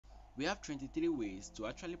We have 23 ways to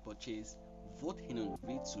actually purchase Vote Hino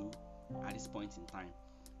V2 at this point in time.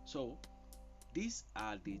 So these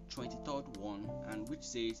are the 23rd one, and which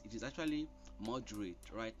says it is actually moderate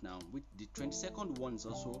right now, which the 22nd one is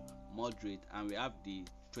also moderate, and we have the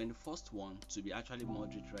 21st one to be actually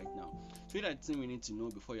moderate right now. So that's the thing we need to know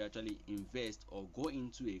before you actually invest or go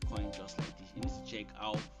into a coin just like this. You need to check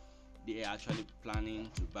how they are actually planning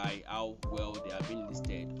to buy, how well they are being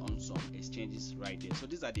listed on some exchanges right there. So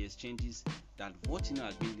these are the exchanges that voting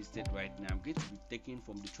has been listed right now. I'm going to be taking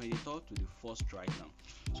from the 23rd to the 1st right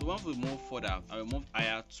now. So once we move further, I will move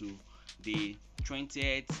higher to the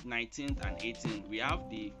 20th, 19th and 18th. We have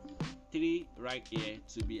the 3 right here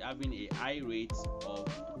to be having a high rate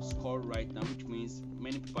of score right now, which means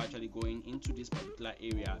many people actually going into this particular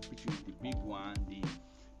area, which is the big one, the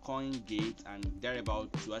coin gate and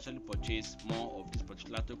thereabout, to actually purchase more of this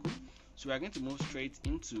particular token. So we are going to move straight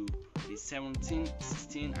into the 17,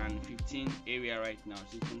 16 and 15 area right now.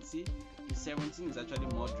 So you can see the 17 is actually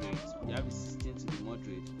moderate, we have the 16 to be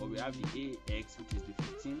moderate, but we have the AX, which is the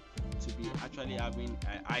 15, to be actually having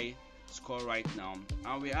a high score right now,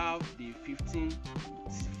 and we have the 15,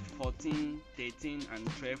 14, 13 and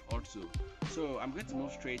 12 also. So I'm going to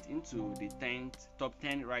move straight into the top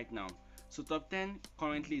 10 right now. So top 10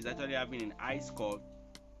 currently is actually having an high score,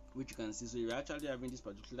 which you can see. So you're actually having this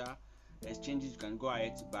particular exchanges you can go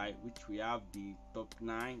ahead to buy, which we have the top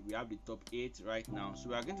 9, we have the top 8 right now.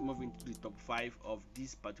 So we are going to move into the top 5 of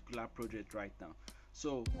this particular project right now.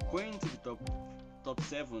 So going to the top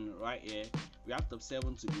 7 right here, we have top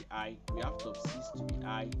 7 to be high, we have top 6 to be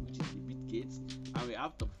high, which is the Bitgate, and we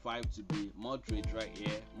have top 5 to be moderate right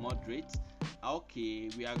here, moderate. Okay,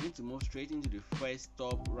 we are going to move straight into the first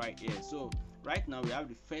top right here. So right now we have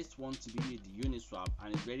the first one to be the Uniswap,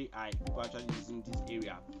 and it's very high. People actually using this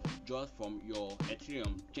area just from your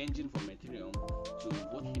Ethereum, changing from Ethereum to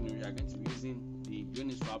Vote Hino. You are going to be using the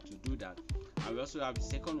Uniswap to do that. And we also have the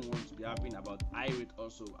second one to be having about high rate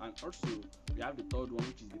also, and also we have the third one,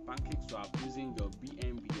 which is the Pancake Swap, using your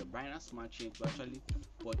BNB, your Binance Smart Chain, to actually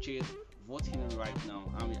purchase Vote Hino right now.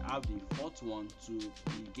 And we have the fourth one to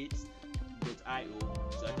the Gates.io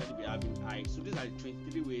to actually be having high. So these are the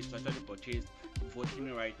 23 ways to actually purchase Vote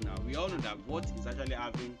Hino right now. We all know that Vote is actually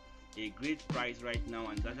having a great price right now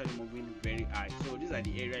and it's actually moving very high. So these are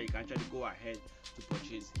the area you can actually go ahead to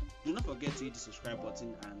purchase. Do not forget to hit the subscribe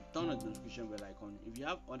button and turn on the notification bell icon. If you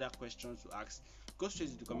have other questions to ask, go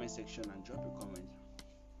straight to the comment section and drop a comment.